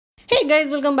Hey guys,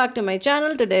 welcome back to my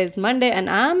channel. Today is Monday and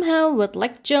I'm here with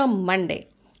Lecture Monday.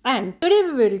 And today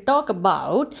we will talk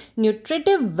about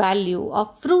nutritive value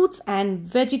of fruits and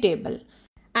vegetable.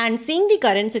 And seeing the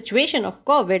current situation of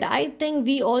COVID, I think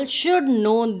we all should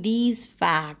know these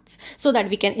facts so that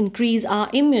we can increase our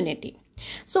immunity.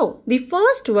 So the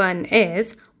first one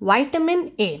is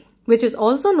vitamin A, which is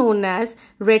also known as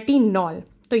retinol.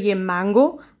 So ये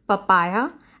mango, papaya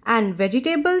and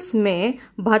vegetables में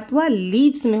भतवा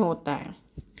leaves में होता है.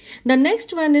 The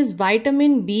next one is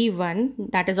vitamin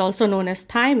B1, that is also known as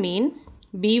thiamine.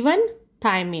 B1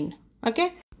 thiamine,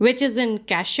 okay, which is in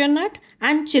cashew nut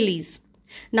and chilies.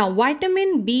 Now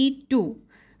vitamin B2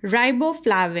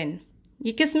 riboflavin,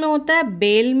 ये किस में होता है?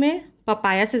 Bell में.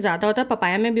 पपाया से ज़्यादा होता है,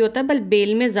 पपाया में भी होता है, बट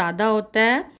बेल में ज़्यादा होता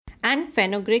है. एंड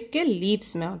फेनोग्रीक के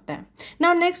लीव्स में होता है.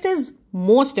 Now next is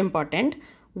most important,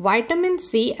 vitamin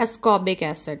C ascorbic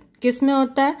acid. किस में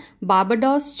होता है?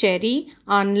 बारबाडोस चेरी,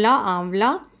 आंवला,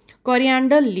 आंवला,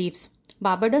 कोरिएंडर लीव्स.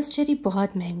 बारबाडोस चेरी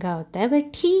बहुत महंगा होता है,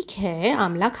 बट ठीक है,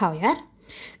 आंवला खाओ यार.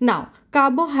 नाउ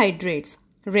कार्बोहाइड्रेट्स,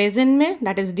 रेजिन में,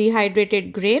 that is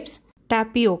dehydrated grapes,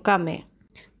 tapioca में.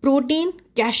 प्रोटीन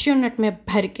कैश्यू नट में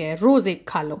भर के रोज एक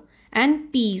खा लो. And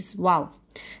piece, wow.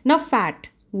 Now fat,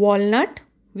 walnut,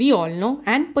 we all know,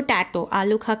 and potato,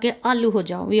 आलू खा के आलू हो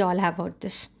जाओ, we all have heard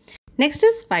this. Next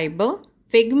is fibre,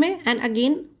 fig में एंड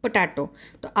अगेन पोटैटो.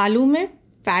 तो आलू में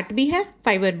फैट भी है,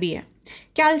 फाइबर भी है.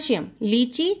 कैल्शियम,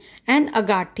 लीची and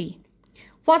अगाठी.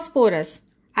 Phosphorus,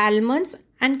 almonds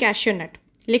and cashew नट.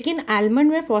 लेकिन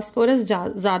आलमंड में फॉस्फोरस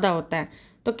ज़्यादा होता है,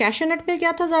 तो कैश्यू नट में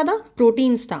क्या था ज़्यादा?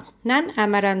 प्रोटीन्स था. एंड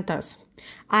एमेरंथस.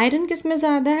 आयरन किस में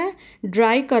ज़्यादा है?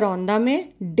 ड्राई करौंदा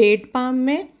में, डेट पाम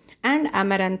में एंड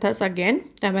एमेरंथस. अगेन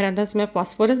एमेरंथस में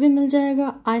फॉस्फोरस भी मिल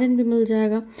जाएगा, आयरन भी मिल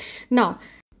जाएगा.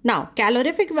 नाउ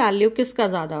कैलोरीफिक वैल्यू किसका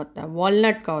ज़्यादा होता है?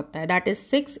 वॉलनट का होता है, दैट इज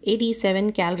 687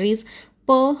 कैलोरीज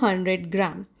पर 100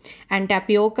 ग्राम. एंड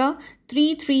टैपियोका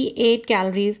 338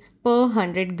 कैलोरीज पर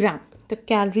 100 ग्राम. तो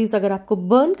कैलोरीज अगर आपको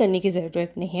बर्न करने की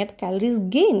ज़रूरत नहीं है तो कैलोरीज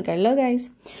गेन कर लो guys.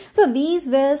 So these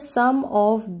were some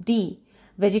of the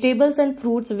vegetables and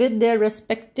fruits with their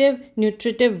respective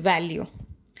nutritive value.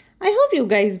 I hope you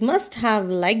guys must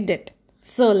have liked it.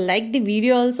 So like the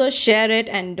video also, share it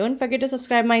and don't forget to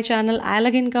subscribe my channel.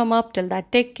 I'll again come up. Till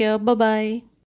that, take care. Bye bye.